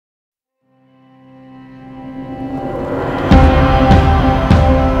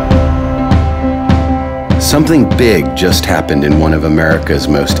Something big just happened in one of America's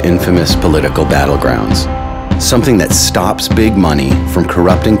most infamous political battlegrounds. Something that stops big money from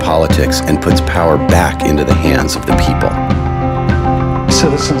corrupting politics and puts power back into the hands of the people.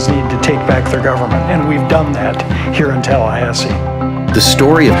 Citizens need to take back their government, and we've done that here in Tallahassee. The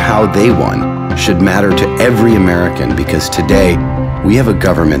story of how they won should matter to every American, because today we have a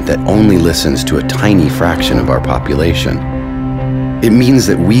government that only listens to a tiny fraction of our population. It means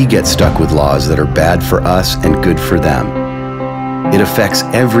that we get stuck with laws that are bad for us and good for them. It affects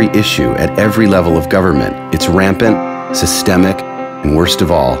every issue at every level of government. It's rampant, systemic, and worst of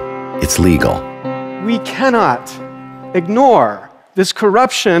all, it's legal. We cannot ignore this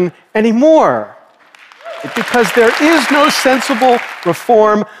corruption anymore, because there is no sensible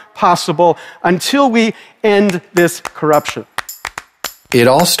reform possible until we end this corruption. It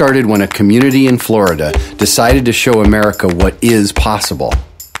all started when a community in Florida decided to show America what is possible.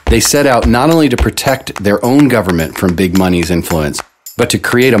 They set out not only to protect their own government from big money's influence, but to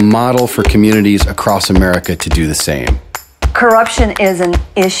create a model for communities across America to do the same. Corruption is an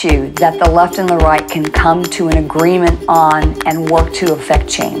issue that the left and the right can come to an agreement on and work to effect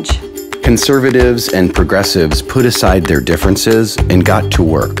change. Conservatives and progressives put aside their differences and got to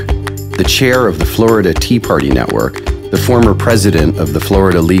work. The chair of the Florida Tea Party Network, the former president of the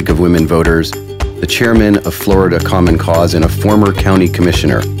Florida League of Women Voters, the chairman of Florida Common Cause, and a former county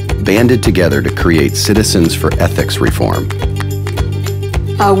commissioner banded together to create Citizens for Ethics Reform.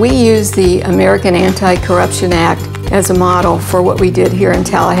 We use the American Anti-Corruption Act as a model for what we did here in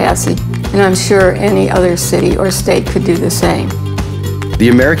Tallahassee, and I'm sure any other city or state could do the same. The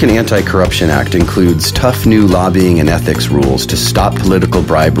American Anti-Corruption Act includes tough new lobbying and ethics rules to stop political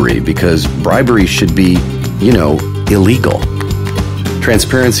bribery, because bribery should be, illegal.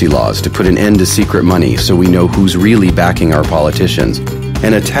 Transparency laws to put an end to secret money so we know who's really backing our politicians,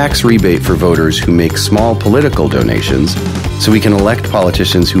 and a tax rebate for voters who make small political donations so we can elect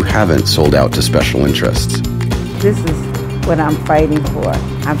politicians who haven't sold out to special interests. This is what I'm fighting for.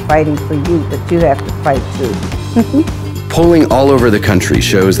 I'm fighting for you, but you have to fight too. Polling all over the country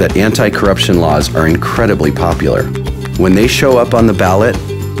shows that anti-corruption laws are incredibly popular. When they show up on the ballot,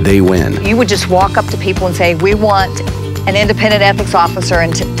 they win. You would just walk up to people and say, we want an independent ethics officer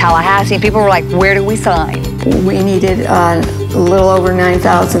in Tallahassee, and people were like, where do we sign? We needed a little over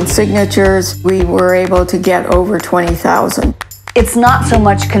 9,000 signatures. We were able to get over 20,000. It's not so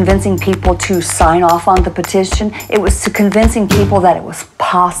much convincing people to sign off on the petition, it was to convincing people that it was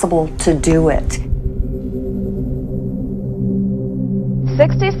possible to do it.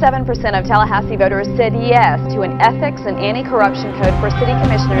 67% of Tallahassee voters said yes to an ethics and anti-corruption code for city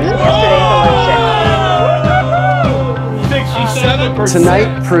commissioners in yesterday's election.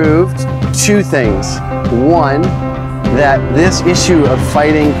 Tonight proved two things. One, that this issue of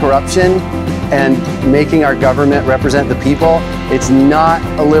fighting corruption and making our government represent the people, it's not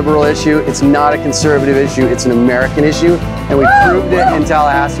a liberal issue, it's not a conservative issue, it's an American issue, and we proved it in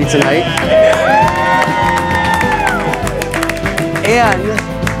Tallahassee tonight. And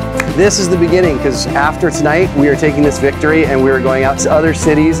this is the beginning, because after tonight, we are taking this victory and we are going out to other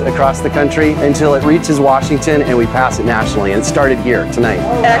cities across the country until it reaches Washington and we pass it nationally. And it started here tonight.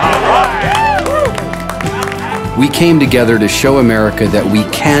 We came together to show America that we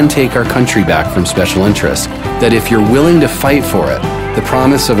can take our country back from special interests, that if you're willing to fight for it, the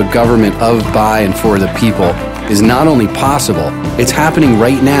promise of a government of, by, and for the people is not only possible, it's happening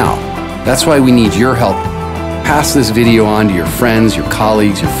right now. That's why we need your help. Pass this video on to your friends, your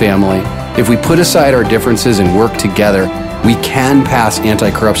colleagues, your family. If we put aside our differences and work together, we can pass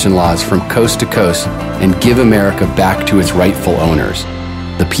anti-corruption laws from coast to coast and give America back to its rightful owners,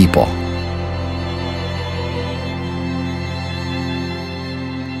 the people.